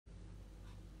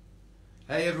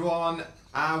Hey everyone,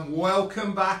 and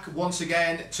welcome back once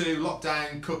again to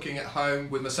Lockdown Cooking at Home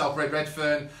with myself, Red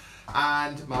Redfern,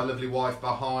 and my lovely wife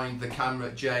behind the camera,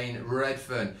 Jane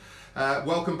Redfern.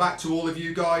 Welcome back to all of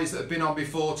you guys that have been on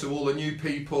before, to all the new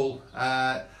people.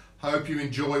 Hope you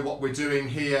enjoy what we're doing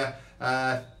here.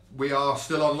 We are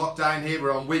still on lockdown here.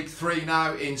 We're on week 3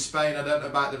 now in Spain. I don't know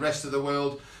about the rest of the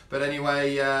world, but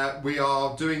anyway, we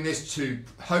are doing this to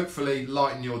hopefully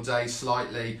lighten your day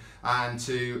slightly and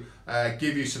to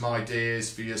give you some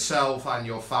ideas for yourself and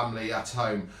your family at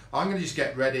home. I'm going to just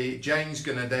get ready. Jane's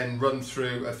going to then run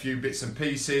through a few bits and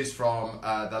pieces from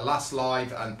the last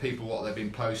live and people what they've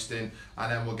been posting,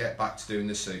 and then we'll get back to doing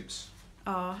the soups.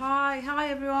 Oh, hi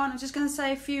everyone. I'm just going to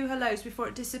say a few hellos before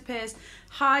it disappears.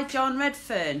 Hi, John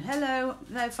Redfern. Hello,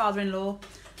 father-in-law.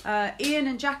 Ian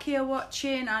and Jackie are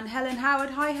watching, and Helen Howard.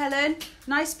 Hi, Helen.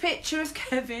 Nice picture of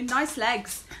Kevin. Nice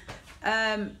legs.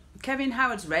 Kevin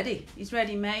Howard's ready. He's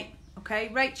ready, mate. Okay,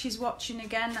 Rach is watching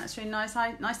again. That's really nice.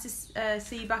 Hi, nice to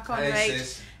see you back on, Hey, Rach.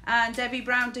 sis. And Debbie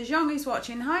Brown de Jong is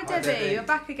watching. Hi, Debbie. You're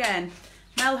back again.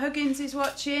 Mel Huggins is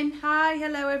watching. Hi,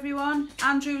 hello everyone.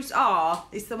 Andrew's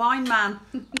it's the wine man.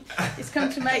 He's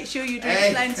come to make sure you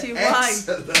drink plenty of wine.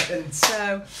 Excellent.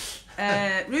 So,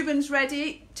 Ruben's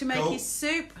ready to make his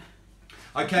soup.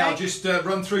 Okay, I'll just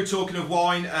run through talking of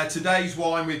wine. Today's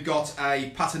wine, we've got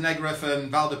a Pata Negra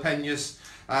from Valdepeñas.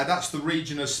 That's the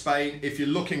region of Spain. If you're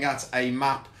looking at a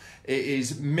map, it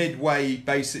is midway,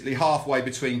 basically halfway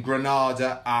between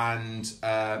Granada and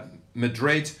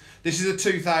Madrid. This is a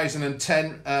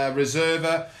 2010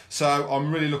 Reserva, so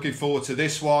I'm really looking forward to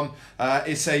this one.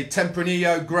 It's a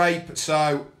Tempranillo grape,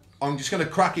 so I'm just going to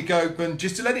crack it open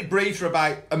just to let it breathe for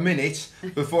about a minute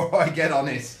before I get on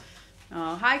it.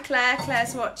 Oh, hi Claire.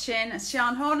 Claire's watching.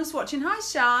 Sian Horner's watching. Hi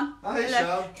Sian. Hi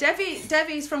Sian.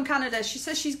 Debbie's from Canada. She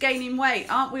says she's gaining weight.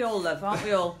 Aren't we all, love? Aren't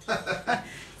we all?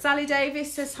 Sally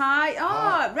Davis says hi.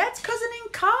 Oh, Red's cousin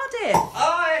in Cardiff.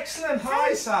 Oh, excellent.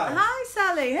 Hi, Sally. Hi,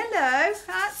 Sally. Hello.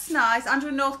 That's nice.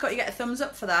 Andrew Northcott, you get a thumbs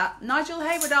up for that. Nigel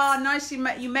Hayward. Nice.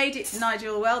 You made it,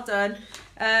 Nigel. Well done.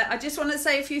 I just want to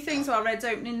say a few things while Red's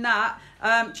opening that.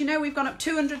 Do you know we've gone up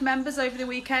 200 members over the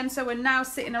weekend, so we're now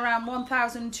sitting around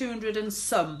 1,200 and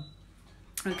some.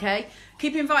 Okay,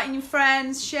 keep inviting your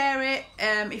friends, share it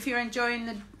if you're enjoying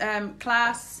the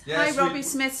class. Yes, hi, Robbie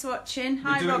Smith's watching.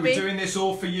 Hi, Robbie. We're doing this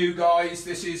all for you guys.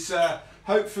 This is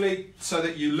hopefully so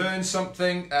that you learn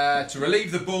something, to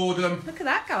relieve the boredom. Look at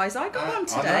that, guys. I got one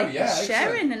today. I know, yeah,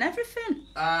 sharing and everything.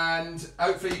 And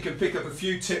hopefully you can pick up a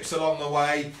few tips along the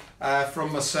way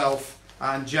from myself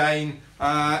and Jane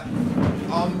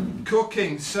on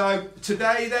cooking. So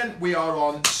today then we are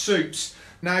on soups.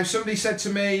 Now somebody said to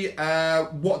me,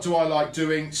 what do I like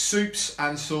doing? Soups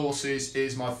and sauces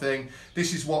is my thing.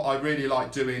 This is what I really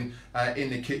like doing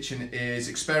in the kitchen, is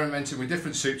experimenting with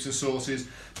different soups and sauces.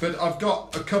 But I've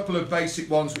got a couple of basic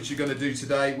ones which you're going to do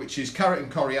today, which is carrot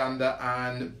and coriander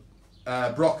and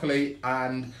broccoli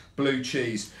and blue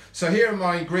cheese. So here are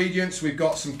my ingredients. We've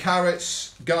got some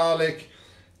carrots, garlic,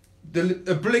 the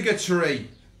obligatory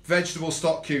vegetable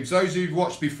stock cubes. Those who've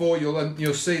watched before,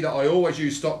 you'll see that I always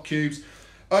use stock cubes.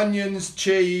 Onions,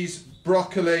 cheese,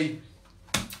 broccoli,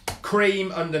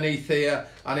 cream underneath here,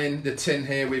 and in the tin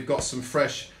here we've got some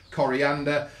fresh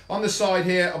coriander. On the side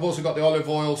here I've also got the olive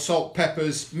oil, salt,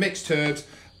 peppers, mixed herbs,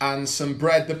 and some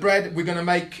bread. The bread, we're going to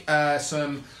make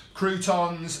some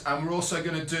croutons, and we're also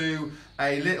going to do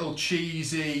a little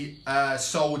cheesy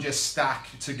soldier stack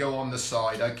to go on the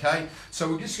side. Okay,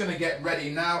 so we're just going to get ready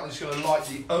now. I'm just going to light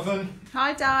the oven.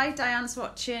 Hi Diane's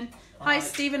watching. Hi,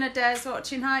 Stephen Adair's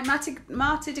watching. Hi,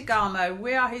 Marty DeGarmo.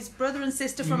 We are his brother and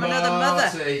sister from another mother.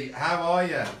 Marty, how are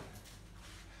you?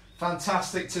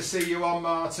 Fantastic to see you on,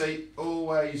 Marty.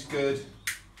 Always good.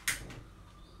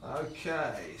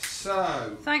 Okay,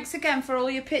 so... Thanks again for all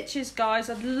your pictures,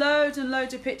 guys. I've loads and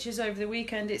loads of pictures over the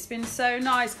weekend. It's been so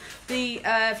nice. The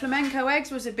flamenco eggs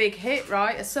was a big hit,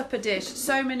 right? A supper dish.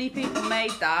 So many people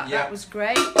made that. Yeah. That was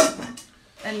great.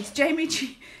 And Jamie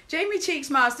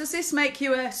Cheeks Mars, does this make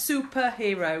you a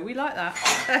superhero? We like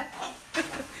that.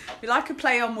 We like a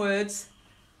play on words.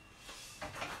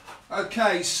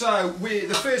 Okay, so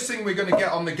the first thing we're going to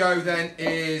get on the go then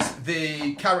is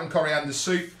the carrot and coriander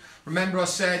soup. Remember I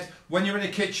said, when you're in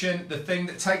a kitchen, the thing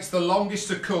that takes the longest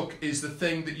to cook is the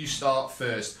thing that you start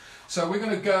first. So we're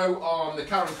going to go on the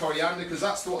carrot and coriander because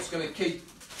that's what's going to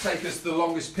take us the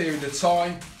longest period of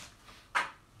time.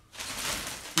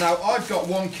 Now I've got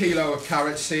 1 kilo of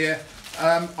carrots here.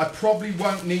 I probably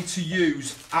won't need to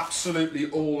use absolutely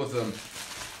all of them.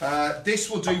 This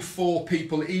will do 4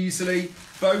 people easily.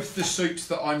 Both the soups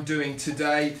that I'm doing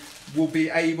today will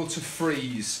be able to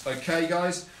freeze. Okay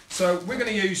guys, so we're going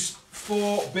to use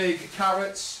 4 big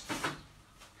carrots,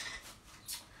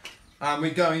 and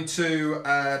we're going to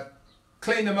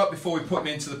clean them up before we put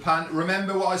them into the pan.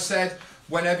 Remember what I said,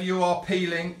 whenever you are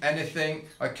peeling anything,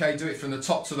 okay, do it from the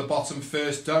top to the bottom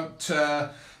first. Don't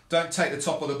take the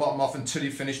top or the bottom off until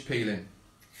you finish peeling.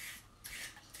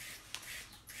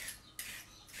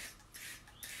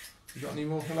 You got any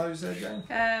more hellos there, Jane?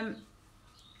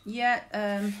 Yeah,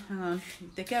 hang on.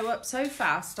 They go up so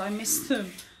fast, I missed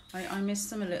them. I missed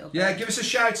them a little bit. Yeah, give us a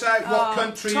shout out what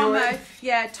country Tomo. you're in.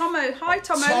 Yeah, Tomo. Hi,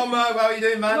 Tomo. Tomo, how are you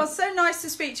doing, man? Well, so nice to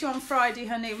speak to you on Friday,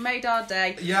 honey. It made our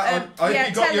day. Yeah, I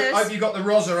hope you got the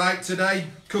rosa out today,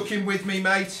 cooking with me,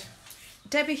 mate.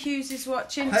 Debbie Hughes is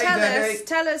watching. Hey,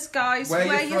 Tell us, guys,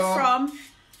 where you're from.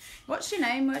 What's your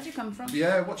name? Where'd you come from?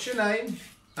 Yeah, what's your name?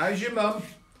 How's your mum?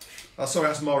 Oh, sorry,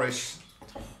 that's Morris.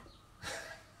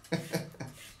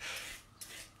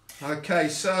 Okay,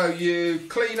 so you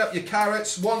clean up your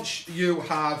carrots. Once you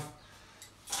have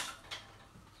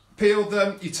peeled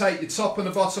them, you take your top and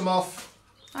the bottom off.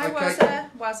 Hi, okay.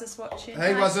 Wazza's watching.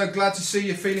 Hey, Wazza, glad to see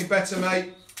you feeling better,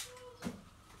 mate.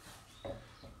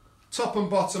 Top and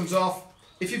bottoms off.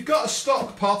 If you've got a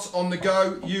stock pot on the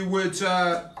go, you would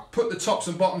put the tops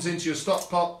and bottoms into your stock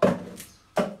pot,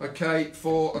 okay,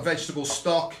 for a vegetable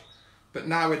stock. But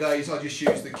nowadays, I just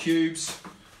use the cubes.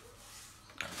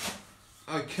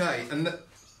 Okay, and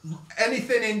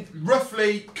anything in,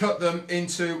 roughly cut them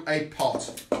into a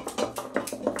pot.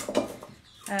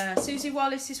 Susie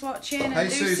Wallace is watching, and hey,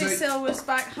 Lucy Susie. Silver's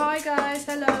back. Hi guys,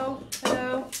 hello.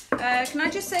 Can I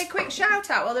just say a quick shout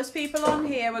out while there's people on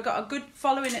here? We've got a good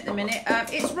following at the minute.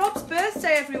 It's Rob's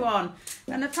birthday, everyone,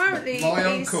 and apparently my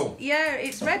uncle. Yeah,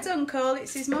 it's Red's uncle.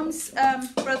 It's his mum's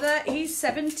brother. He's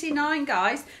 79,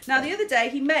 guys. Now the other day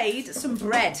he made some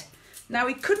bread. Now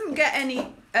he couldn't get any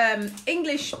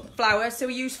English flour, so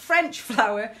we used French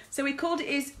flour. So we called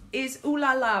it is ooh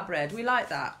la la bread. We like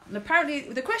that. And apparently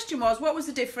the question was, what was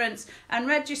the difference? And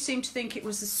Red just seemed to think it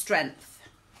was the strength.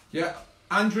 Yeah,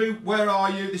 Andrew, where are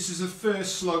you? This is the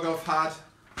first slug I've had.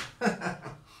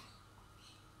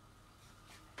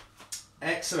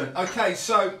 Excellent. Okay,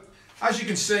 so as you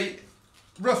can see,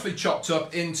 roughly chopped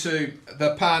up into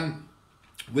the pan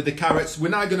with the carrots. We're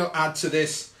now going to add to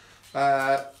this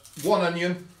 1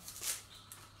 onion.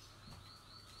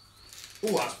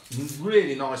 Oh, that's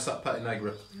really nice, that pate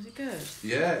negra. Is it good?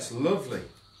 Yeah, it's lovely.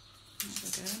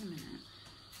 Let's go in a minute.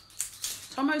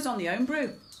 Tomo's on the home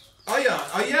brew. Oh yeah,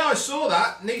 I saw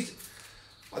that. Do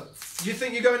you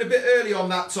think you're going a bit early on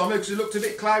that, Tomo? Because it looked a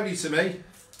bit cloudy to me.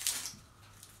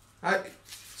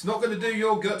 It's not going to do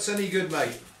your guts any good,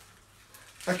 mate.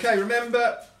 Okay,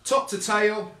 remember, top to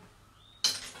tail.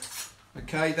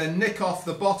 Okay, then nick off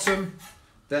the bottom,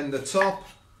 then the top.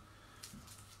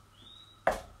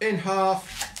 In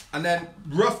half, and then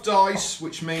rough dice,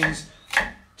 which means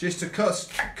just to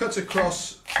cut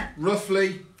across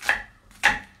roughly.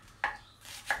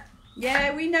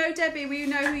 Yeah, we know, Debbie. We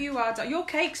know who you are. Your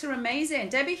cakes are amazing.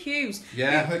 Debbie Hughes.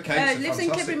 Yeah, her cakes are lives in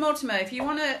fantastic. Clibberry Mortimer. If you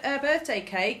want a birthday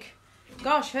cake,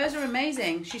 gosh, hers are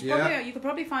amazing. She's probably you could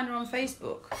probably find her on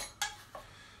Facebook.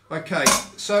 Okay,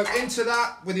 so into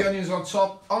that with the onions on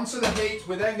top, onto the heat.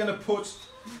 We're then going to put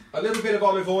a little bit of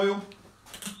olive oil.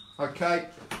 Okay.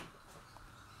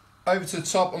 Over to the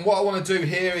top, and what I want to do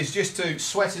here is just to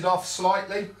sweat it off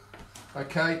slightly,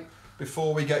 okay,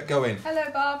 before we get going. Hello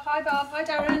Bob, hi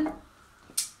Darren.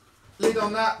 Lid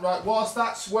on that, right, whilst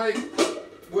that's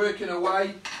working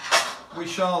away, we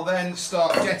shall then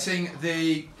start getting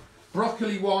the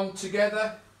broccoli one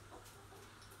together.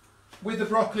 With the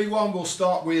broccoli one, we'll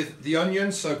start with the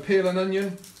onion, so peel an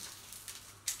onion.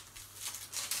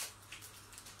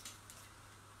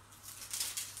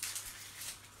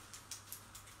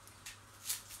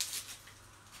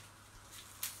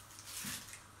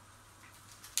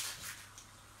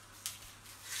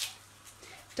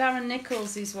 Darren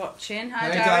Nichols is watching. Hi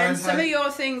Hey, Darren. Darren. Some Hi. of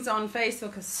your things on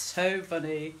Facebook are so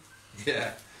funny.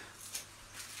 Yeah.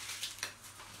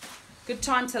 Good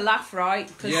time to laugh, right?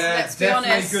 Because Yeah, let's be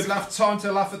definitely honest, good time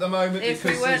to laugh at the moment. if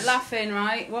we because weren't there's- laughing,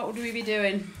 right, what would we be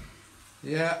doing?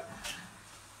 Yeah.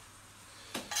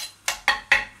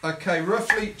 Okay,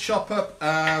 roughly chop up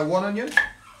 1 onion.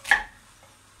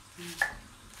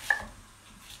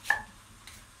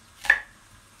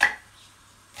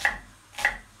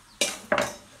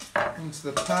 Into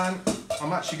the pan.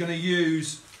 I'm actually going to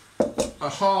use a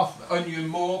half onion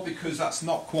more because that's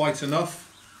not quite enough.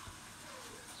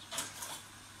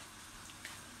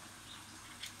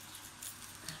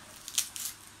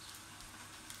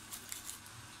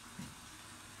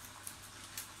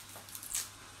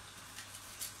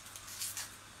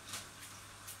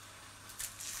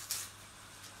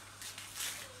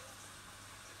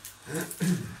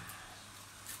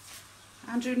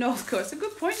 Andrew Northcote. It's a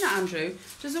good point, that, Andrew.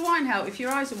 Does the wine help if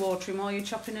your eyes are watering while you're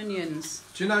chopping onions?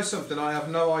 Do you know something? I have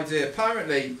no idea.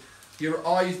 Apparently, your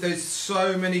eyes. There's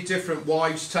so many different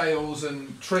wives' tales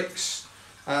and tricks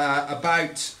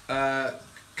about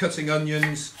cutting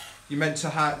onions. You're meant to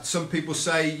have. Some people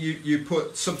say you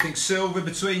put something silver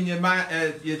between your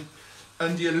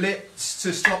under your lips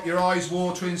to stop your eyes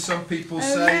watering. Some people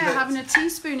say that having a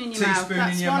teaspoon in your mouth.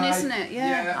 That's one, isn't it?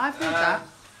 Yeah, I've heard that.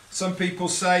 Some people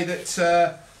say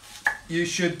that you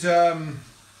should do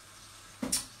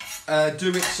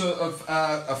it sort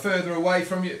of further away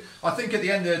from you. I think at the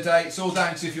end of the day, it's all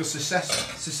down to if you're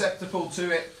susceptible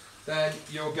to it, then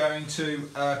you're going to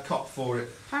cop for it.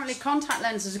 Apparently contact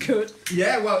lenses are good.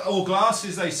 Yeah, well, all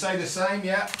glasses, they say the same,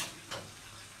 yeah.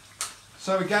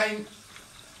 So again,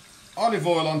 olive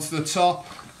oil onto the top,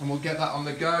 and we'll get that on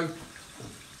the go.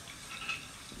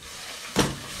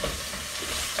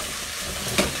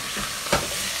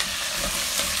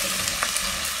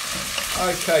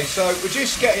 Okay, so we're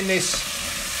just getting this,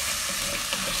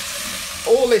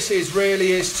 all this is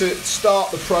really is to start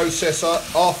the process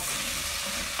off.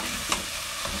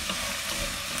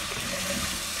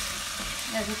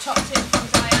 There's a top tip from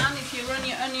Diane: if you run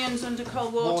your onions under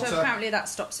cold water, apparently that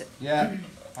stops it. Yeah,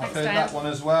 I've heard that one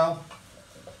as well.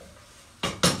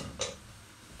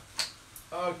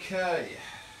 Okay.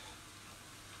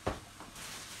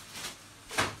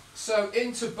 So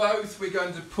into both we're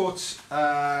going to put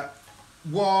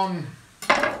one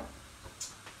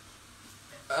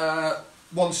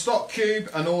stock cube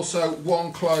and also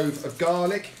 1 clove of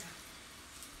garlic.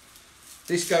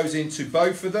 This goes into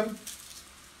both of them.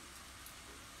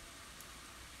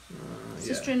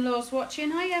 Sister-in-law's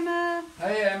watching. Hi, Emma.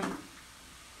 Hey, Em.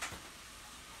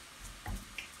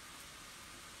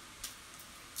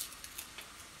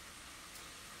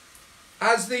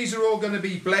 As these are all going to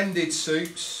be blended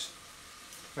soups,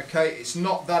 okay, it's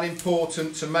not that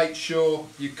important to make sure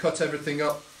you cut everything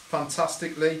up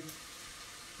fantastically,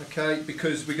 okay,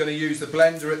 because we're going to use the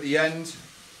blender at the end.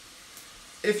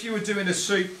 If you were doing a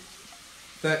soup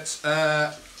that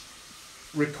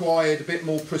required a bit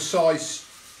more precise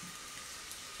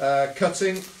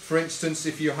cutting, for instance,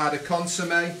 if you had a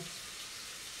consommé,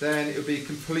 then it would be a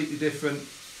completely different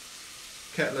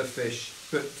kettle of fish.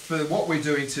 But for what we're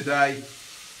doing today,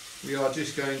 we are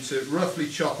just going to roughly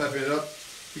chop everything up,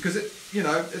 because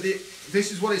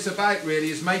this is what it's about really,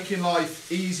 is making life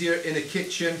easier in a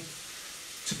kitchen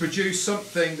to produce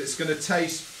something that's going to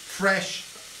taste fresh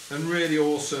and really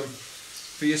awesome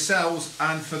for yourselves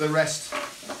and for the rest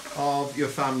of your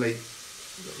family.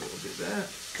 Got a little bit there,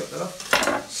 cut that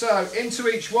off. So into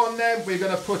each one then we're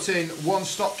going to put in 1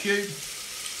 stock cube.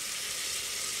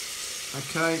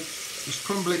 Okay, just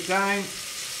crumble it down.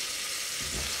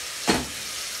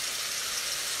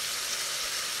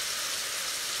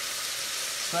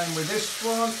 Same with this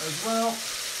one as well.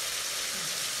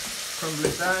 Crumble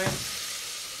it down.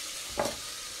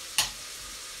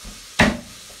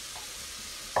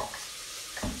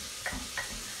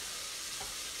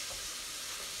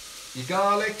 Your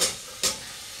garlic.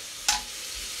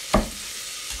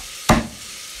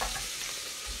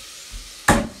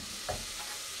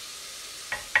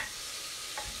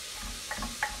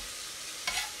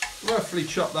 Roughly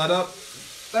chop that up.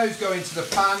 Those go into the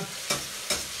pan.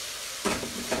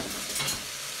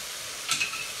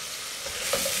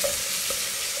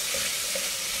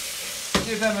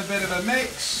 Give them a bit of a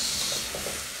mix.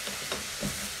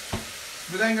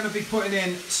 We're then going to be putting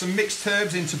in some mixed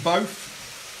herbs into both.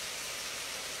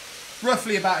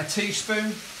 Roughly about a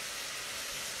teaspoon.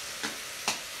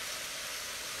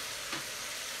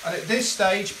 And at this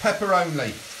stage, pepper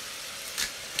only.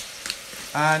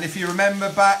 And if you remember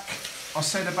back, I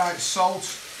said about salt.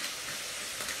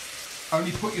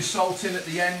 Only put your salt in at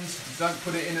the end, don't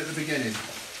put it in at the beginning.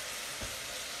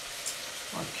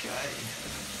 Okay.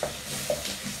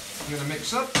 I'm going to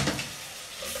mix up.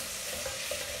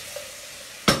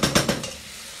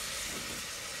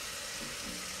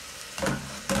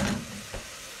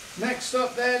 Next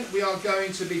up then, we are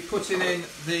going to be putting in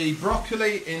the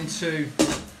broccoli into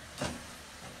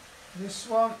this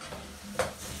one.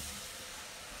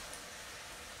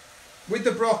 With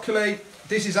the broccoli,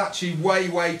 this is actually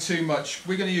way too much.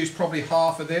 We're going to use probably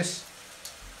half of this.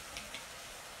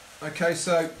 Okay,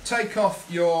 so take off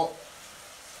your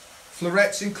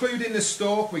florets, including the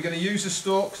stalk. We're going to use the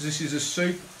stalk because this is a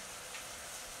soup.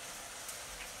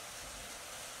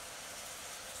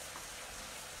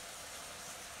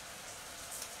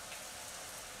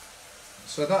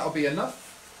 So that'll be enough.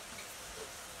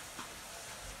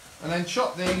 And then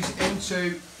chop these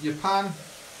into your pan,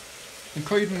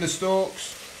 including the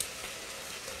stalks.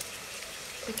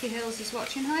 Vicky Hills is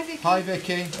watching. Hi, Vicky. Hi,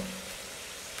 Vicky.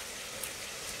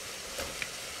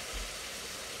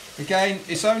 Again,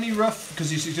 it's only rough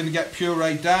because this is going to get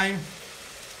pureed down.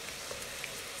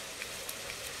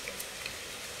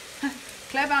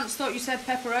 Claire Vance thought you said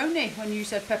pepperoni when you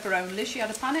said pepperoni. She had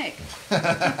a panic.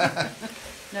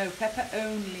 No, pepper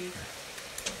only.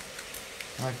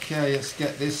 Okay, let's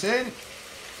get this in.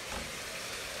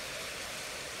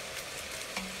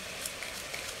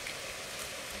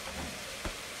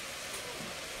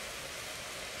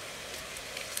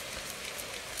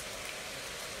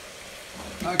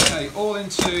 Okay, all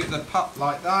into the pot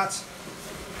like that.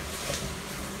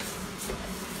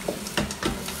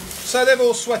 So they've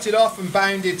all sweated off and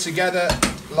bounded together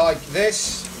like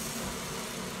this.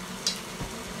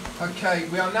 Okay,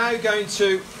 we are now going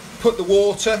to put the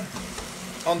water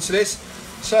onto this.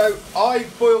 So I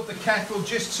boiled the kettle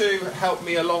just to help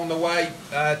me along the way,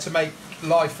 to make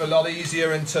life a lot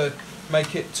easier and to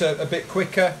make it a bit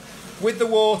quicker. With the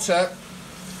water,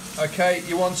 okay,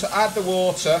 you want to add the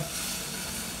water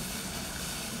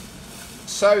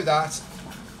so that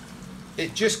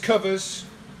it just covers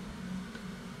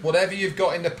whatever you've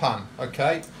got in the pan,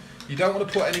 okay? You don't want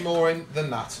to put any more in than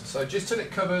that. So just till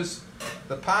it covers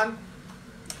the pan,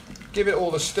 give it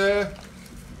all a stir.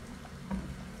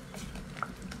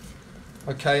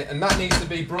 Okay, and that needs to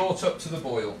be brought up to the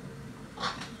boil.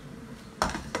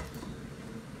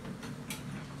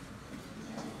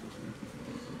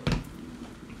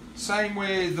 Same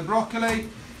with the broccoli.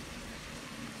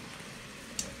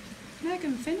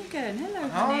 Megan Finnegan, hello, Oh,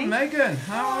 honey. Megan,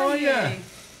 how are you?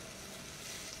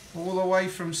 All the way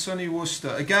from sunny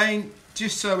Worcester. Again,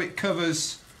 just so it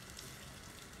covers.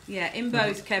 Yeah, in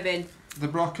both, Kevin. The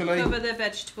broccoli. Cover the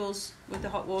vegetables with the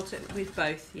hot water, with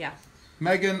both, yeah.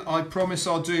 Megan, I promise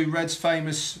I'll do Red's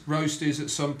famous roasties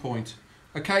at some point.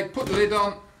 Okay, put the lid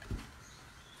on.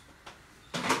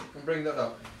 And bring that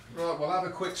up. Right, we'll have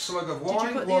a quick slug of wine.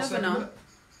 Did you put the oven on?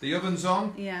 The oven's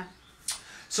on. Yeah.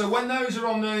 So when those are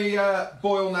on the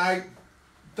boil now,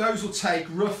 those will take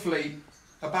roughly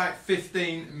about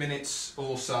 15 minutes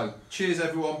or so. Cheers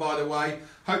everyone, by the way.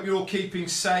 Hope you're all keeping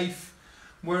safe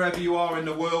wherever you are in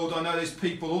the world. I know there's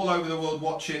people all over the world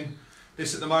watching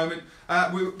this at the moment.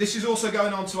 This is also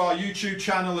going on to our YouTube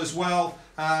channel as well.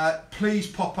 Please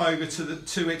pop over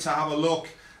to it to have a look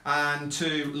and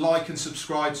to like and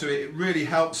subscribe to it. It really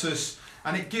helps us.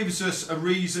 And it gives us a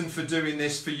reason for doing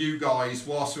this for you guys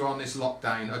whilst we're on this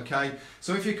lockdown, okay?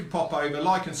 So if you could pop over,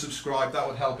 like and subscribe, that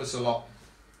would help us a lot.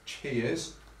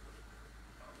 Cheers.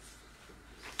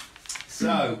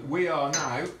 So we are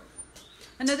now...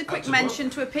 Another quick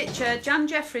mention to a picture. Jan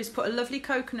Jeffries put a lovely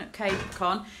coconut cake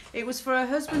on. It was for her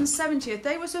husband's 70th.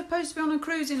 They were supposed to be on a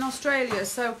cruise in Australia,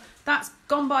 so that's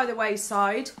gone by the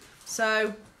wayside.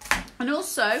 So, and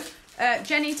also...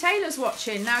 Jenny Taylor's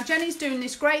watching. Now Jenny's doing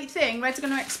this great thing. Red's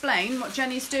going to explain what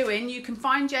Jenny's doing. You can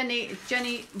find Jenny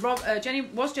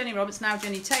was Jenny Roberts, now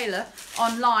Jenny Taylor,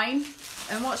 online.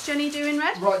 And what's Jenny doing,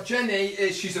 Red? Right,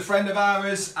 she's a friend of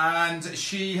ours, and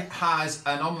she has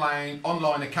an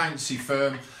online accountancy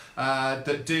firm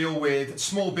that deal with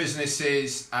small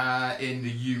businesses in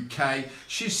the UK.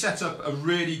 She's set up a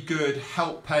really good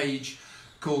help page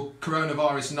called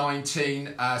Coronavirus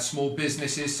 19 Small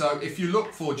Businesses. So if you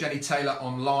look for Jenny Taylor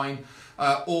online,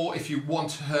 or if you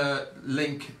want her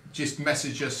link, just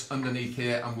message us underneath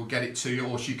here and we'll get it to you,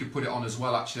 or she could put it on as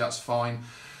well, actually, that's fine.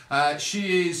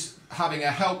 She is having a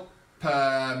help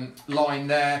line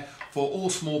there for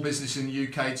all small businesses in the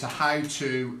UK to how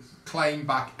to claim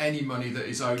back any money that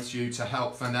is owed to you to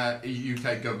help from the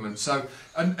UK government. So,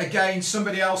 and again,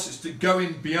 somebody else is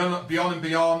going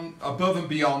above and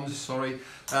beyond, sorry,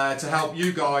 to help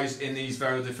you guys in these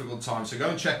very difficult times. So go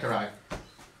and check her out.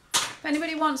 If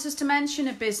anybody wants us to mention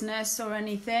a business or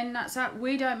anything,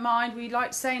 we don't mind. We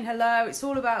like saying hello. It's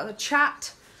all about the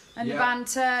chat and the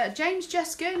banter. James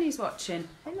Jess Gurney's watching.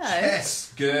 Hello.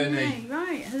 Jess Gurney. Hey,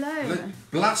 right, hello.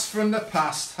 Blast from the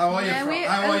past. How are you?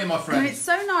 How are you, my friend? It's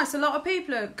so nice. A lot of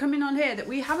people are coming on here that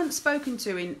we haven't spoken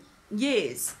to in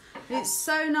years. It's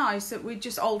so nice that we're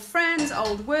just old friends,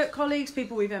 old work colleagues,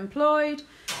 people we've employed.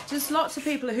 Just lots of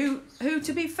people who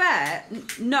to be fair,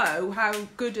 know how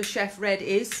good a chef Red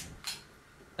is.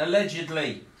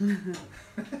 Allegedly.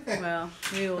 Well,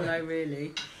 we all know,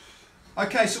 really.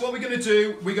 Okay, so what we're going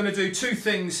to do two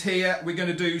things here. We're going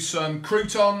to do some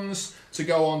croutons to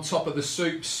go on top of the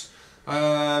soups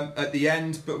at the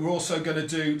end, but we're also going to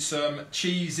do some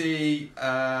cheesy,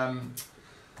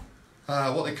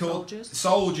 what they call?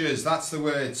 Soldiers, that's the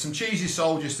word. Some cheesy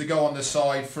soldiers to go on the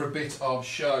side for a bit of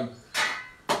show.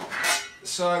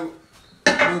 So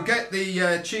we'll get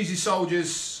the cheesy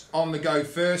soldiers on the go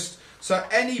first. So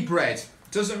any bread,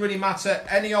 Doesn't really matter.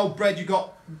 Any old bread you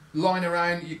got lying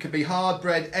around, you could be hard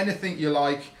bread, anything you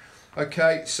like.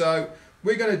 Okay, so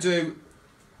we're going to do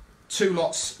 2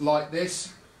 lots like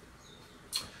this.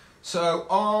 So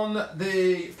on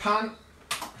the pan,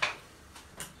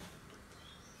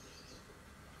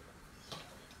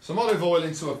 some olive oil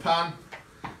into a pan.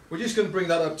 We're just going to bring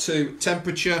that up to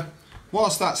temperature.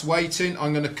 Whilst that's waiting,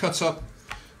 I'm going to cut up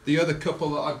the other couple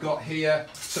that I've got here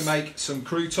to make some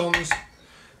croutons.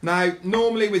 Now,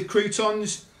 normally with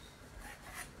croutons,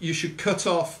 you should cut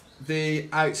off the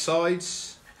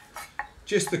outsides,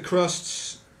 just the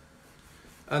crusts.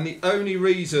 And the only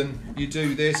reason you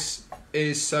do this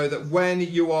is so that when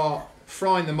you are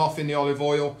frying them off in the olive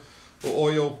oil or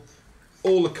oil,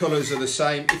 all the colours are the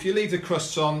same. If you leave the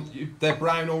crusts on, they're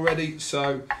brown already,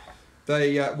 so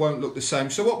they won't look the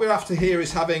same. So what we're after here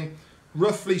is having,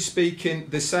 roughly speaking,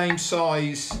 the same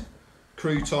size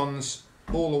croutons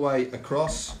all the way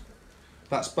across.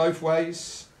 That's both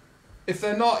ways. If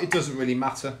they're not, it doesn't really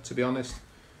matter, to be honest.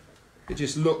 It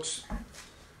just looks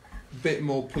a bit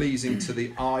more pleasing to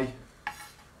the eye.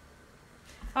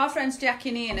 Our friends Jackie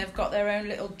and Ian have got their own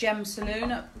little gem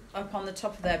saloon up on the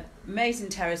top of their amazing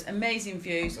terrace, amazing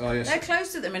views. Oh, yes. They're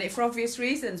closed at the minute for obvious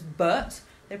reasons, but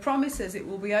they promise us it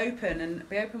will be open and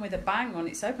be open with a bang when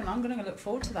it's open. I'm going to look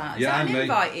forward to that. Is that an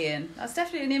invite, Ian? That's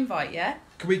definitely an invite, yeah?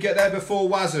 Can we get there before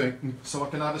Wazoo so I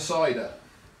can have a cider?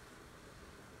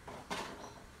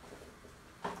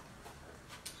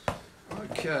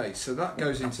 Okay, so that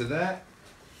goes into there.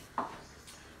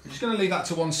 I'm just going to leave that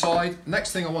to one side.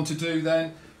 Next thing I want to do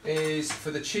then is for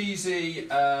the cheesy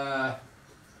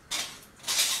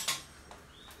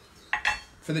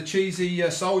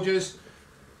soldiers.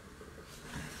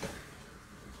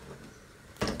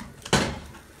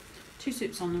 Two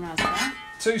soups on the raspberry.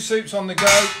 2 soups on the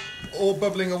go, all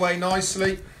bubbling away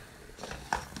nicely.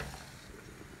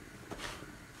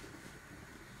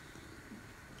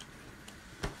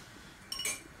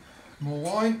 More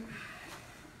wine.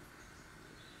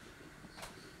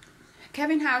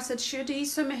 Kevin Howe said, should he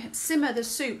simmer the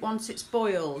soup once it's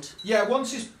boiled? Yeah,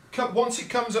 once it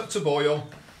comes up to boil,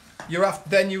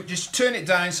 then you just turn it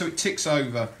down so it ticks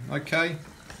over, okay?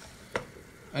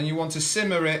 And you want to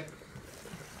simmer it.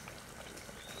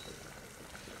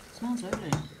 Smells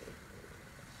lovely.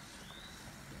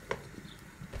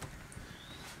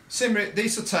 Simmer it.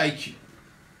 These will take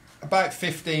about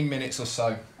 15 minutes or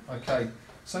so, okay?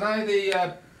 So now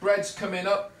the bread's coming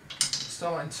up,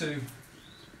 starting to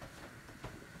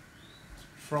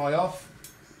fry off.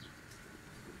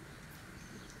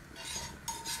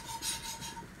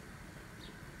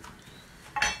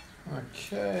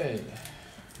 Okay.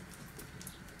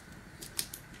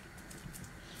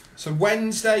 So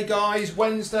Wednesday, guys.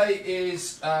 Wednesday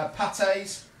is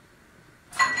pâtés.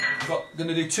 We're going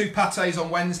to do 2 pâtés on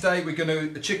Wednesday. We're going to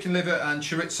do a chicken liver and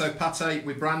chorizo pâté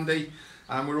with brandy.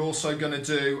 And we're also going to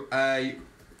do a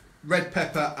red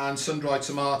pepper and sun-dried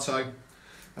tomato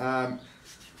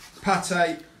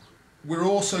pâté. We're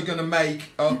also going to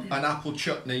make up an apple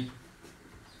chutney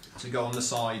to go on the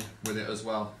side with it as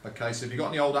well. Okay, so if you've got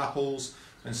any old apples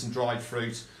and some dried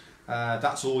fruit,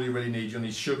 that's all you really need. You'll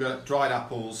need sugar, dried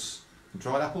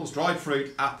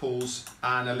fruit, apples,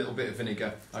 and a little bit of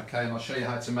vinegar. Okay, and I'll show you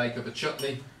how to make up a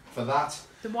chutney for that.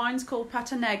 The wine's called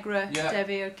Pata Negra, yeah.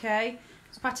 Debbie, okay?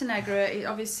 It's Pata Negra,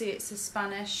 obviously it's a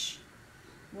Spanish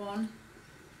one.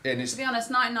 And to be honest,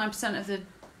 99% of the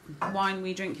wine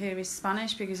we drink here is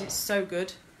Spanish because it's so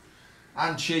good.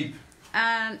 And cheap.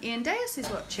 And Ian Deus is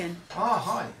watching. Ah,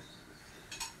 hi.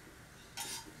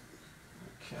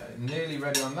 Okay, nearly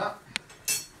ready on that.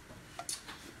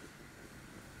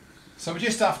 So we're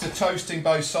just after toasting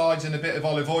both sides in a bit of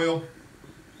olive oil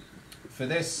for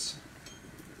this.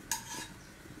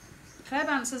 Claire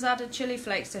Bance has added chilli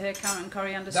flakes to her carrot and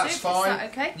coriander That's soup. fine. Is that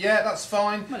okay? Yeah, that's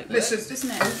fine. Well, it Listen, works,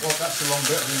 doesn't it? Oh, well, that's the wrong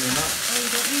bit. I didn't mean that. Oh,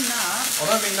 you don't mean that. I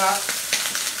don't mean that.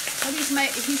 Well, he's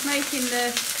making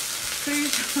the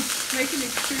making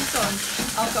his croutons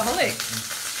alcoholic.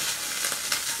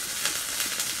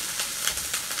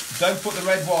 Don't put the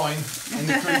red wine in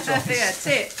the croutons. Yeah,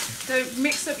 tip. Don't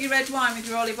mix up your red wine with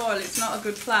your olive oil. It's not a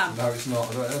good plan. No, it's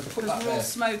not. Put that Because we're all there.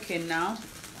 smoking now.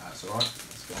 That's all right.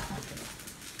 Let's go.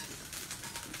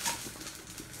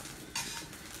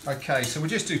 Okay, so we'll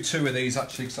just do 2 of these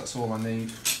actually, because that's all I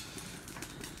need.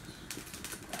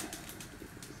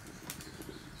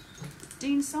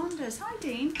 Dean Saunders. Hi,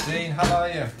 Dean. Dean, how are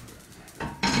you?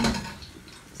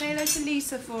 Say hello to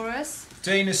Lisa for us.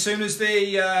 Dean, as soon as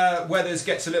the weather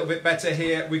gets a little bit better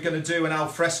here, we're going to do an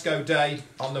alfresco day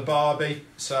on the Barbie,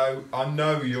 so I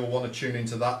know you'll want to tune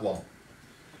into that one.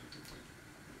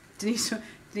 Denise,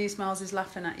 Denise Miles is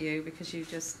laughing at you because you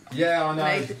just Yeah, I know.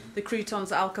 made the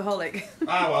croutons alcoholic.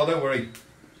 Ah, well, don't worry.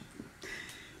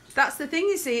 That's the thing,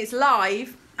 you see, it's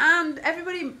live and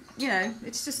everybody, you know,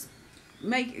 it's just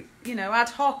ad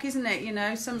hoc, isn't it? You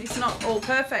know, it's not all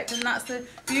perfect, and that's the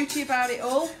beauty about it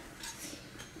all.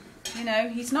 You know,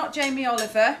 he's not Jamie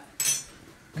Oliver.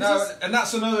 No, and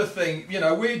that's another thing. You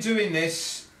know, we're doing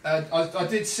this. I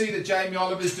did see that Jamie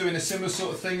Oliver's doing a similar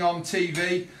sort of thing on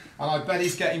TV, and I bet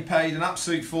he's getting paid an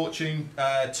absolute fortune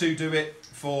to do it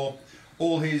for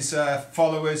all his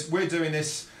followers. We're doing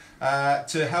this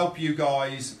to help you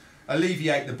guys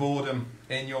alleviate the boredom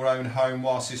in your own home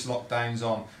whilst this lockdown's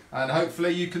on, and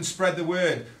hopefully you can spread the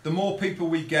word. The more people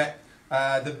we get,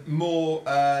 the more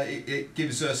it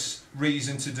gives us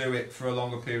reason to do it for a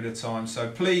longer period of time. So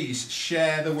please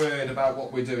share the word about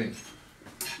what we're doing.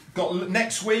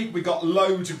 Next week, we've got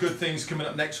loads of good things coming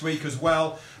up next week as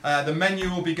well. The menu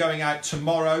will be going out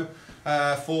tomorrow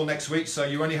for next week, so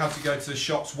you only have to go to the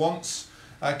shops once.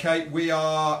 Okay, we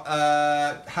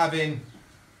are having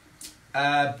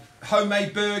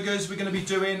homemade burgers. We're going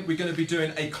to be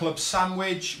doing a club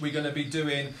sandwich. We're going to be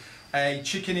doing a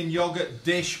chicken in yogurt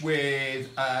dish with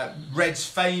Red's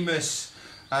famous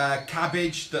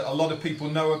cabbage that a lot of people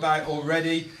know about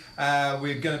already.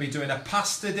 We're going to be doing a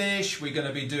pasta dish. We're going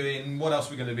to be doing, what else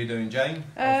are we going to be doing, Jane?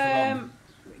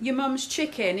 Your mum's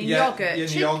chicken in yogurt.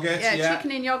 Yeah,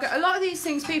 chicken in yogurt. A lot of these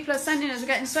things people are sending us are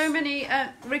getting so many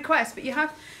requests, but you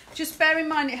have just bear in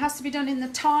mind it has to be done in the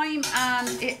time, and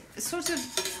it sort of,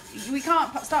 we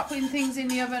can't start putting things in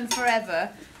the oven forever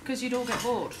because you'd all get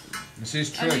bored. This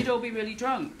is true. And you'd all be really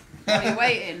drunk while you're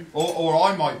waiting. or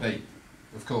I might be,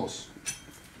 of course.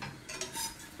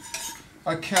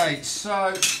 Okay,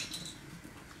 so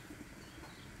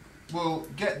we'll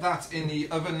get that in the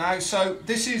oven now. So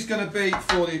this is going to be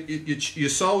for your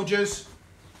soldiers.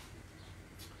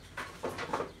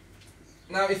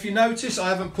 Now, if you notice, I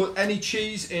haven't put any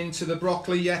cheese into the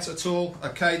broccoli yet at all.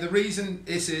 Okay, the reason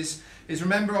this is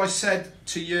remember I said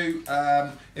to you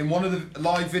in one of the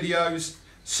live videos,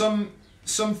 some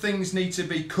things need to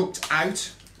be cooked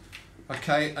out,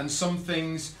 okay, and some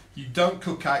things you don't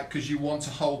cook out because you want to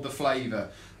hold the flavour.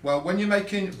 Well, when you're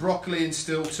making broccoli in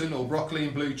Stilton or broccoli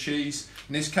and blue cheese,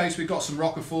 in this case we've got some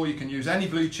Roquefort, you can use any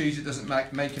blue cheese, it doesn't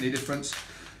make any difference.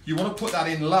 You want to put that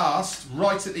in last,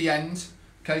 right at the end,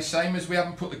 okay, same as we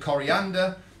haven't put the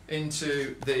coriander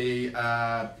into the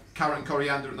carrot and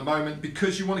coriander at the moment,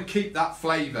 because you want to keep that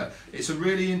flavour. It's a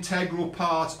really integral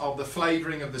part of the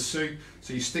flavouring of the soup,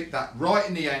 so you stick that right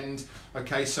in the end,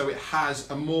 okay, so it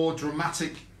has a more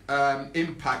dramatic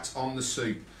impact on the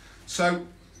soup. So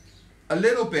a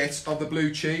little bit of the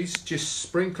blue cheese, just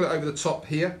sprinkle it over the top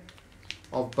here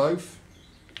of both.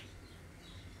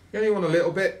 You only want a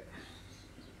little bit.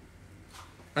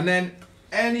 And then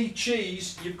any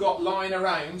cheese you've got lying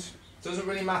around, doesn't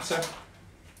really matter.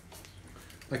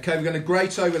 Okay, we're going to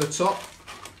grate over the top.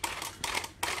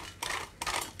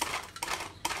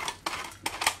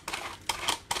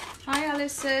 Hi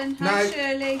Alison. Hi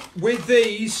Shirley. With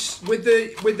this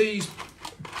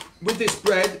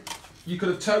bread, you could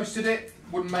have toasted it,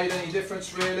 wouldn't make any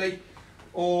difference really,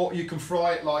 or you can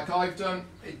fry it like I've done.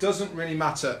 It doesn't really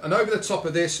matter. And over the top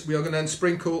of this, we are going to then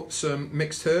sprinkle some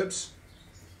mixed herbs.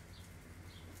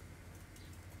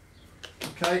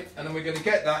 Okay, and then we're going to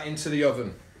get that into the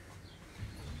oven.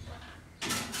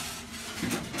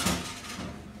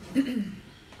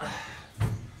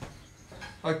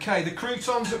 Okay, the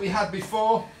croutons that we had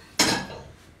before,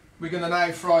 we're going to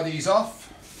now fry these off.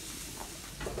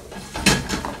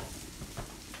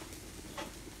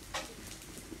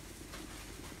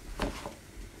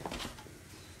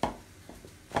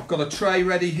 I've got a tray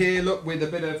ready here, look, with a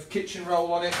bit of kitchen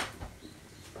roll on it.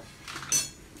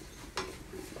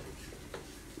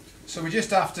 So we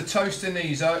just after toasting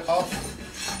these off.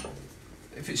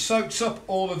 If it soaks up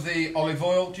all of the olive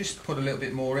oil, just put a little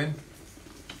bit more in.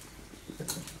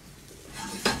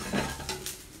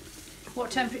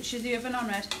 What temperature is the oven on,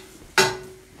 Red?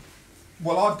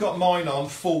 Well, I've got mine on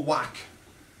full whack.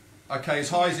 Okay, as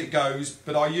high as it goes,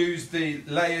 but I use the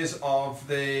layers of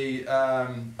the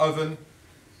oven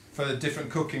for different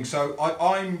cooking. So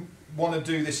I want to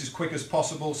do this as quick as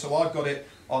possible, so I've got it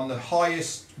on the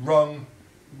highest rung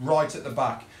right at the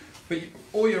back. But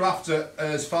all you're after,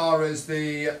 as far as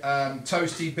the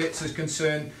toasty bits is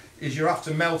concerned, is you're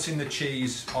after melting the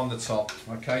cheese on the top.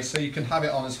 Okay, so you can have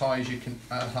it on as high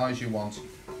as you want.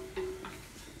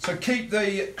 So keep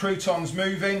the croutons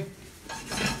moving.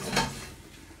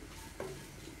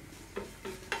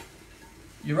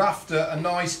 You're after a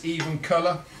nice even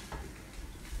colour.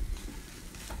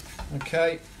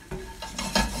 Okay.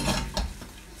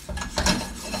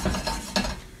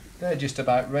 they're just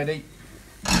about ready.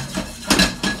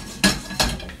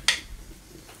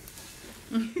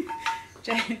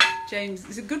 James,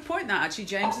 it's a good point that actually,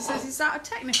 James. It says, is that a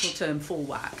technical term, full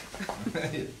whack?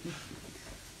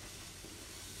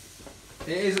 It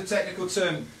is a technical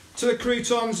term. To the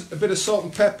croutons, a bit of salt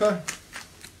and pepper.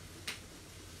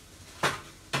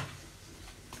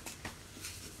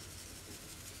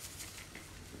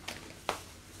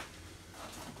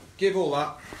 Give all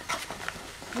that.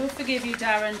 We'll forgive you,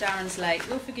 Darren. Darren's late.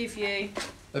 We'll forgive you.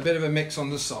 A bit of a mix on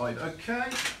the side, okay.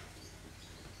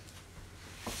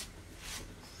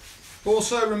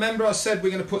 Also, remember I said we're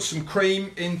going to put some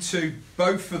cream into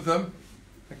both of them.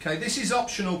 Okay, this is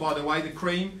optional, by the way, the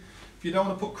cream. If you don't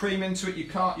want to put cream into it, you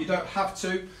can't. You don't have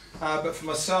to. But for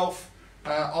myself,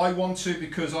 I want to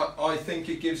because I think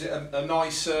it gives it a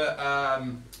nicer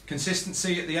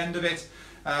consistency at the end of it.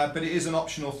 But it is an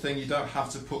optional thing. You don't have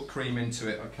to put cream into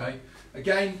it. Okay.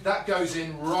 Again, that goes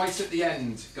in right at the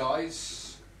end,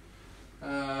 guys.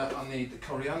 I need the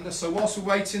coriander. So whilst we're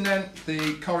waiting then,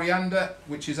 the coriander,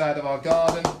 which is out of our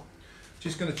garden,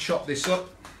 just going to chop this up.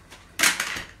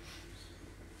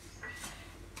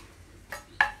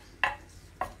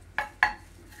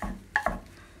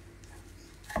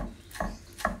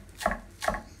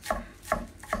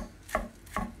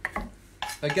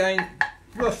 Again,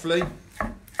 roughly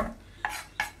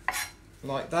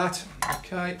like that.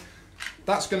 Okay,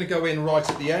 that's going to go in right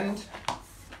at the end.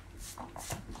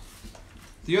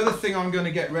 The other thing I'm going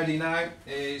to get ready now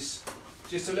is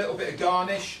just a little bit of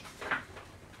garnish.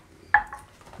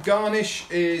 Garnish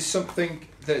is something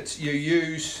that you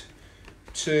use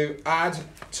to add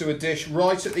to a dish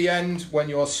right at the end when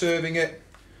you're serving it,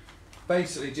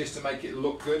 basically just to make it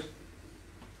look good.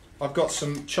 I've got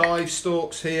some chive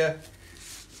stalks here.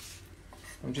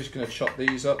 I'm just going to chop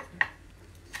these up.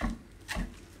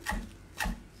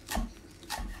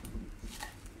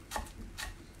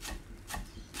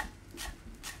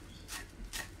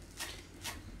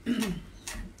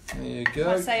 There you go. If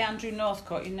I say Andrew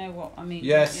Northcote, you know what I mean.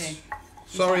 Yes.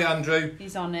 Sorry, Andrew.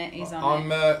 He's on it. He's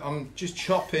on it. I'm just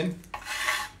chopping,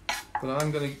 but I'm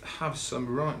going to have some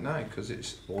right now because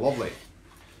it's lovely.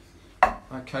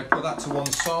 Okay, put that to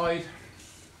one side.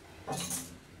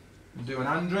 Do an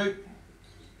Andrew.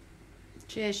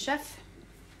 Cheers, chef.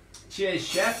 Cheers,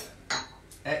 chef.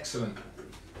 Excellent.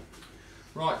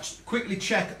 Right, quickly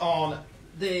check on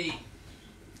the...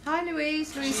 Hi,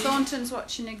 Louise. Louise Thornton's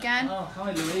watching again. Oh,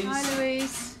 hi Louise. Hi,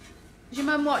 Louise. Is your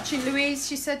mum watching, Louise?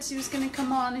 She said she was going to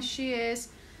come on, as she is.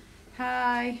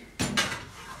 Hi.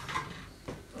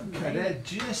 Okay, they're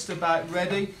just about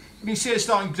ready. You can see it's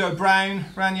starting to go brown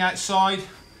around the outside.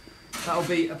 That'll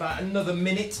be about another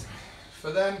minute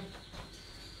for them.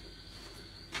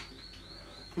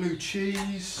 Blue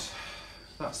cheese.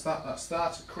 That's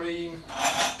that. Cream.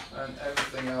 And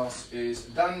everything else is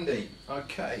dandy.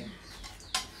 Okay.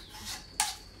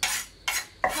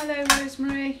 Hello,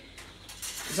 Rosemary.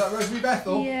 Is that Rosemary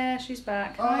Bethel? Yeah, she's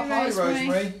back. Oh, hi,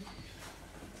 Rosemary.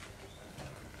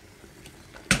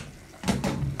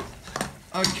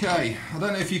 Okay, I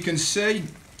don't know if you can see,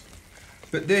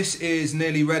 but this is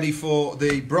nearly ready for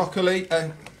the broccoli.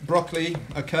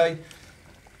 Okay.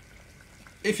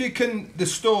 If you can, the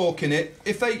stalk in it,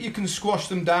 you can squash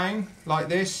them down like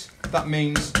this, that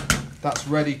means that's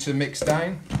ready to mix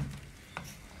down.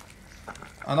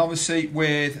 And obviously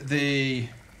with the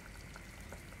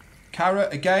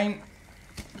carrot, again,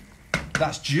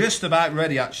 that's just about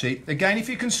ready actually. Again, if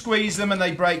you can squeeze them and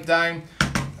they break down,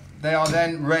 they are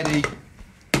then ready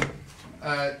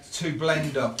to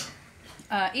blend up.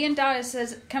 Ian Dyer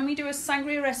says, can we do a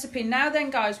sangria recipe? Now then,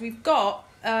 guys, we've got,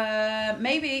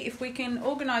 maybe if we can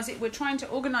organise it, we're trying to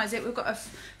organise it. We've got a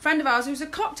friend of ours who's a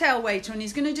cocktail waiter and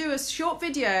he's going to do a short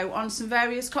video on some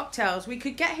various cocktails. We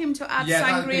could get him to add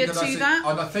sangria to that.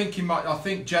 And I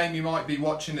think Jamie might be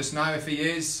watching this now. If he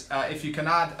is, if you can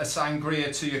add a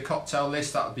sangria to your cocktail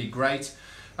list, that would be great.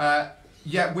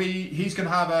 Yeah, he's going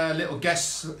to have a little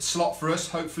guest slot for us,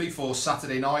 hopefully for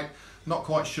Saturday night. Not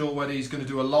quite sure whether he's going to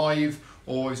do a live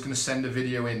or he's going to send a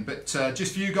video in. But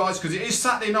just for you guys, because it is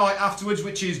Saturday night afterwards,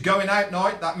 which is going out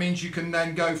night. That means you can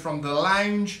then go from the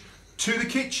lounge to the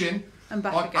kitchen and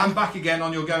back again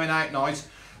on your going out night.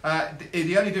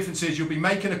 The only difference is you'll be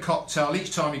making a cocktail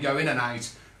each time you go in and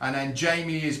out. And then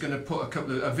Jamie is going to put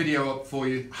a video up for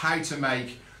you how to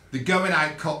make the going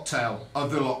out cocktail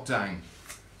of the lockdown.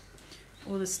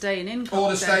 Or the staying in cocktail.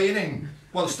 Or the staying in.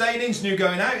 Well, the staying in's new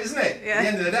going out, isn't it? Yeah. At the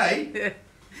end of the day. Yeah.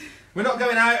 We're not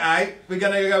going out, we're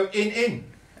going to go in.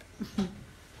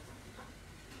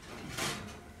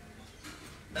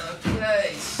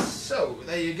 Okay, so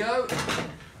there you go.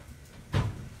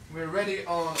 we're ready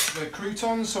on the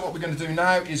croutons. So what we're going to do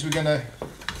now is we're going to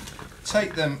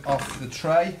take them off the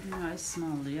tray. Nice,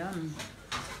 smell yum.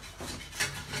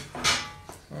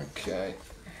 Okay.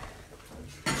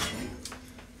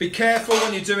 Be careful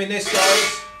when you're doing this,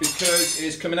 guys, because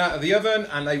it's coming out of the oven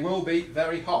and they will be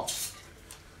very hot.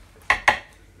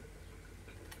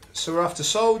 So we're after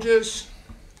soldiers.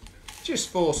 Just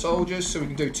 4 soldiers, so we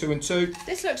can do 2 and 2.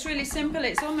 This looks really simple.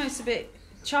 It's almost a bit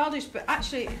childish, but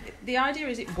actually the idea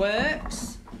is it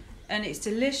works and it's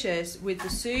delicious with the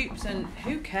soups, and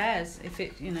who cares if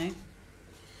it, you know,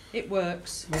 it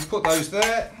works. We'll put those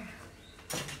there.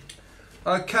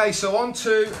 Okay, so on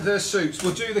to the soups.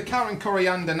 We'll do the carrot and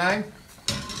coriander now.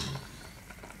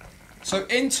 So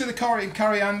into the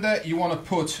coriander, you want to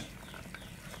put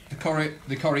the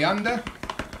coriander.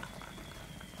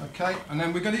 Okay, and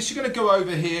then this is going to go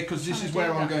over here because this is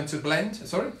where I'm going to blend.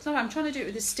 Sorry? Sorry, I'm trying to do it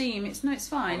with the steam. It's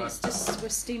fine. It's just we're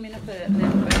steaming up a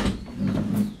little bit.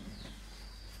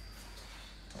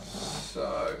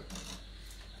 So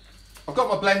I've got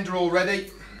my blender all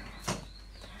ready.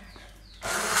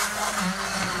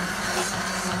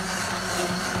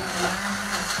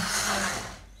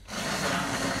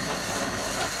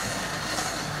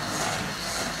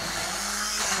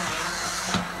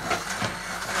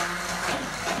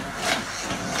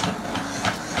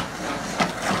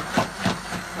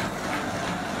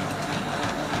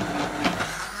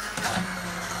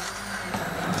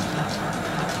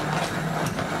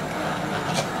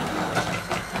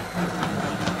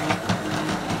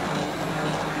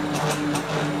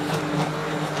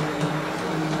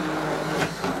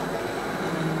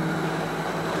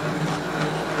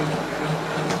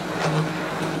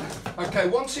 Okay,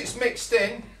 once it's mixed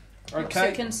in, okay, what's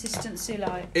the consistency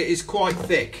like? It is quite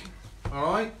thick. All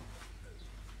right.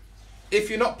 If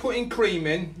you're not putting cream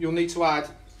in, you'll need to add.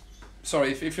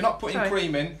 Sorry, if you're not putting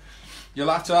cream in, you'll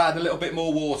have to add a little bit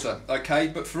more water. Okay,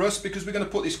 but for us, because we're going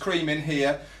to put this cream in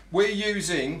here, we're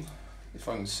using. If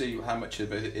I can see how much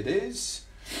of it is.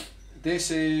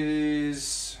 This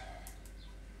is.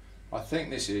 I think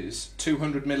this is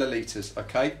 200 millilitres.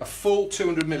 Okay, a full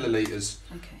 200 millilitres.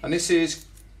 Okay. And this is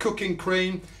cooking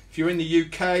cream. If you're in the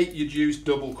UK, you'd use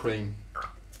double cream.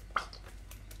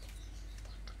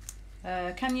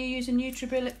 Can you use a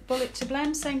NutriBullet to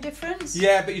blend? Same difference?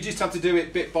 Yeah, but you just have to do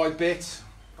it bit by bit.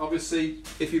 Obviously,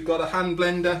 if you've got a hand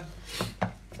blender,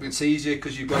 it's easier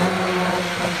because you've got.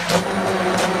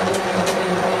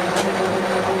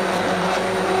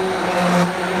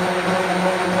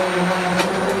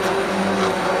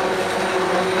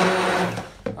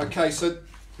 Okay, so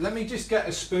let me just get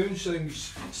a spoon so you can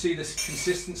see the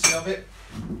consistency of it.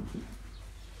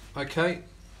 Okay.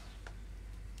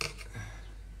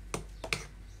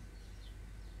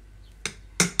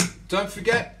 Don't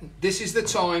forget, this is the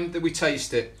time that we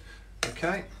taste it.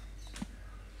 Okay.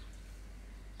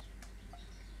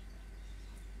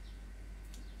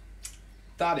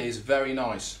 That is very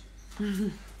nice.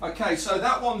 Okay, so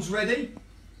that one's ready.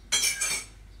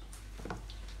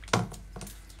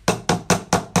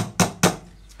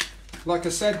 Like I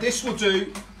said, this will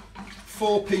do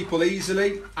 4 people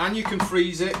easily, and you can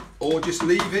freeze it or just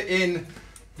leave it in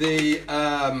the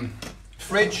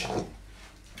fridge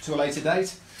to a later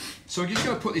date. So I'm just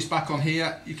going to put this back on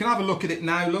here. You can have a look at it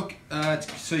now, look,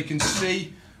 so you can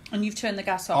see. And you've turned the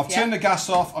gas off, I've turned the gas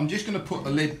off. I'm just going to put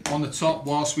the lid on the top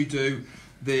whilst we do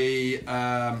the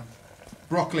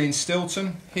broccoli and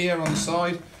Stilton here on the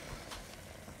side.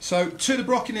 So to the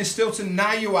broccoli and Stilton,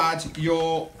 now you add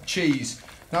your cheese.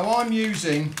 Now I'm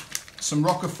using some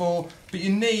Roquefort, but you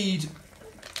need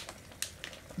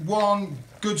 1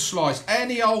 good slice.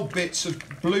 Any old bits of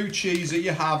blue cheese that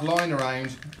you have lying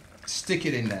around, stick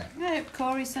it in there. Hey,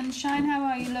 Corey Sunshine, how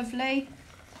are you, lovely?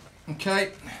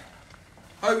 Okay,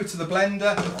 over to the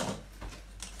blender.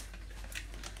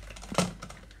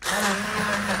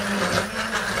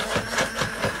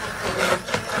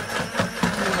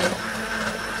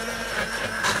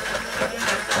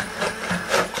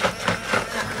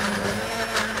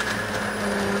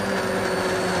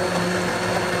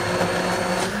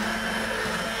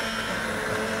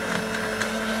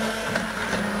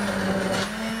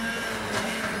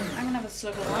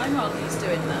 Slug of wine while he's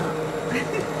doing that.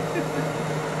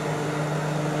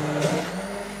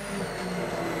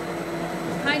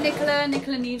 Hi Nicola,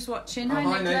 Nicola Neve's watching. Hi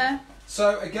Nicola. Nick.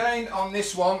 So again on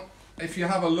this one, if you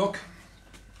have a look,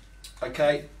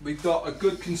 okay, we've got a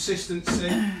good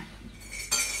consistency.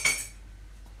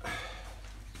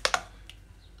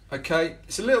 Okay,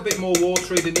 it's a little bit more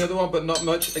watery than the other one, but not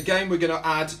much. Again, we're going to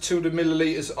add 200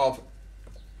 millilitres of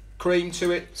cream to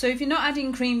it. So if you're not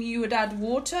adding cream, you would add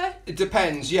water? It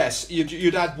depends, yes.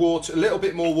 You'd add water, a little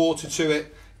bit more water to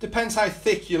it Depends how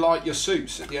thick you like your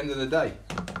soups at the end of the day.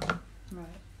 Right.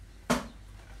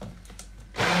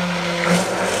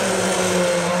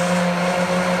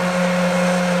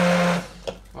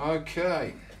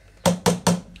 Okay.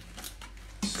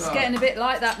 It's getting a bit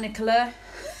like that, Nicola.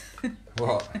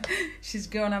 What? She's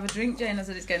going to have a drink, Jane. I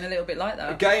said it's getting a little bit like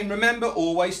that. Again, remember,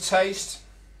 always taste.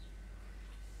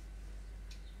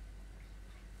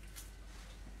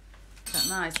 Is that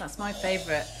nice? That's my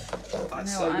favourite. I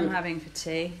know what I'm having for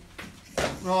tea.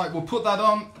 Right, we'll put that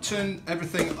on, turn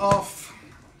everything off.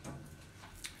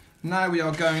 Now we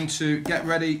are going to get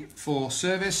ready for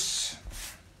service.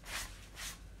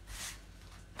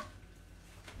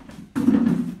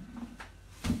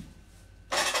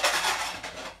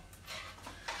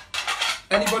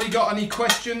 Anybody got any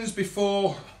questions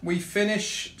before we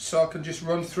finish, so I can just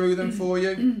run through them for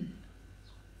you?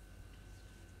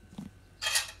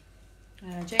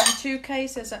 Jamie 2K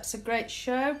says that's a great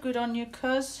show. Good on you,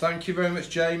 cuz. Thank you very much,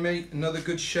 Jamie. Another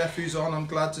good chef who's on, I'm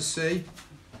glad to see.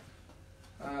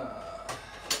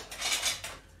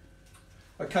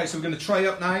 Okay, so we're going to tray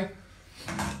up now.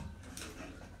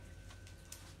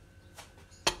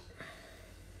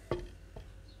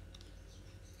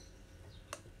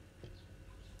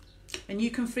 And you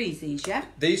can freeze these, yeah?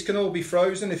 These can all be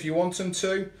frozen if you want them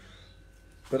to,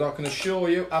 but I can assure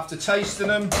you, after tasting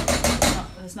them,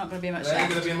 there's not going to be much there left.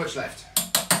 ain't going to be much left.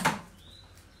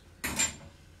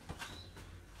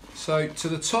 So to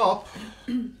the top,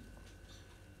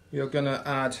 you're going to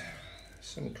add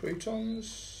some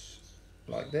croutons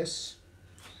like this,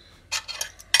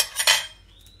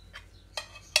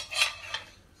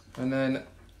 and then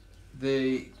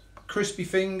the crispy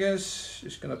fingers,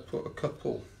 just going to put a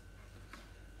couple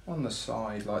on the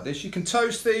side like this. You can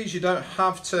toast these, you don't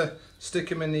have to stick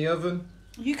them in the oven.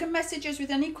 You can message us with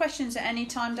any questions at any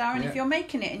time, Darren, if you're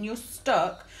making it and you're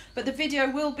stuck. But the video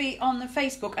will be on the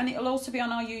Facebook and it'll also be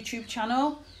on our YouTube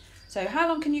channel. So how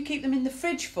long can you keep them in the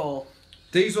fridge for?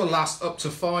 These will last up to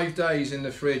 5 days in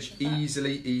the fridge,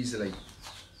 easily.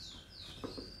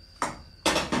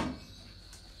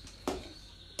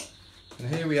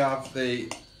 And here we have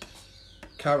the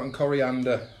carrot and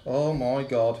coriander. Oh my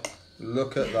God,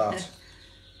 look at that.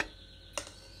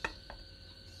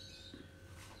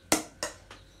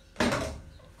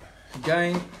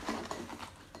 Again,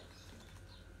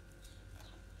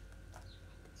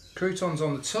 croutons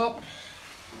on the top.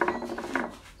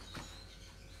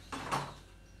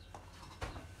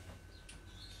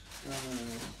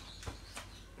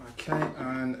 Okay,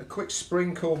 and a quick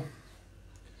sprinkle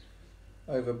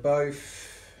over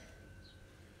both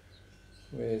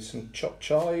with some chopped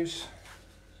chives.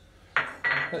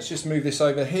 Let's just move this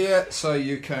over here so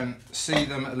you can see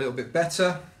them a little bit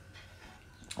better.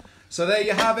 So there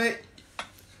you have it.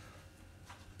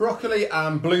 Broccoli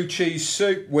and blue cheese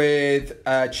soup with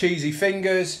cheesy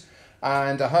fingers,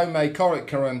 and a homemade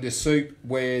coriander soup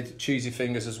with cheesy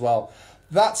fingers as well.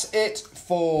 That's it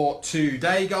for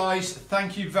today, guys.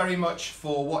 Thank you very much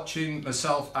for watching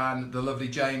myself and the lovely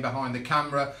Jane behind the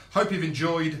camera. Hope you've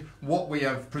enjoyed what we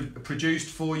have produced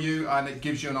for you, and it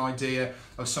gives you an idea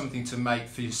of something to make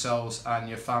for yourselves and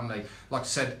your family. Like I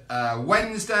said,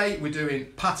 Wednesday we're doing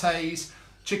pâtés,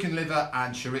 chicken liver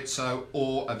and chorizo,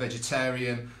 or a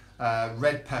vegetarian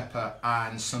red pepper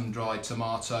and sun-dried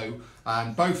tomato,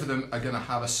 and both of them are going to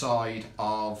have a side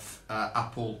of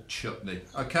apple chutney.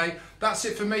 Okay, that's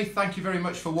it for me. Thank you very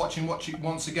much for watching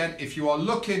once again. If you are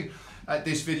looking at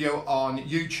this video on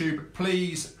YouTube,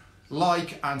 please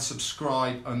like and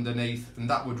subscribe underneath, and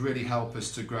that would really help us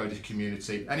to grow the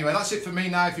community. Anyway, that's it for me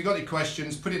now. If you've got any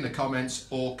questions, put it in the comments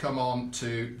or come on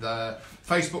to the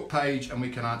Facebook page and we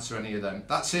can answer any of them.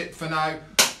 That's it for now.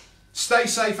 Stay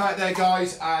safe out there,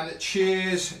 guys, and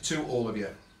cheers to all of you.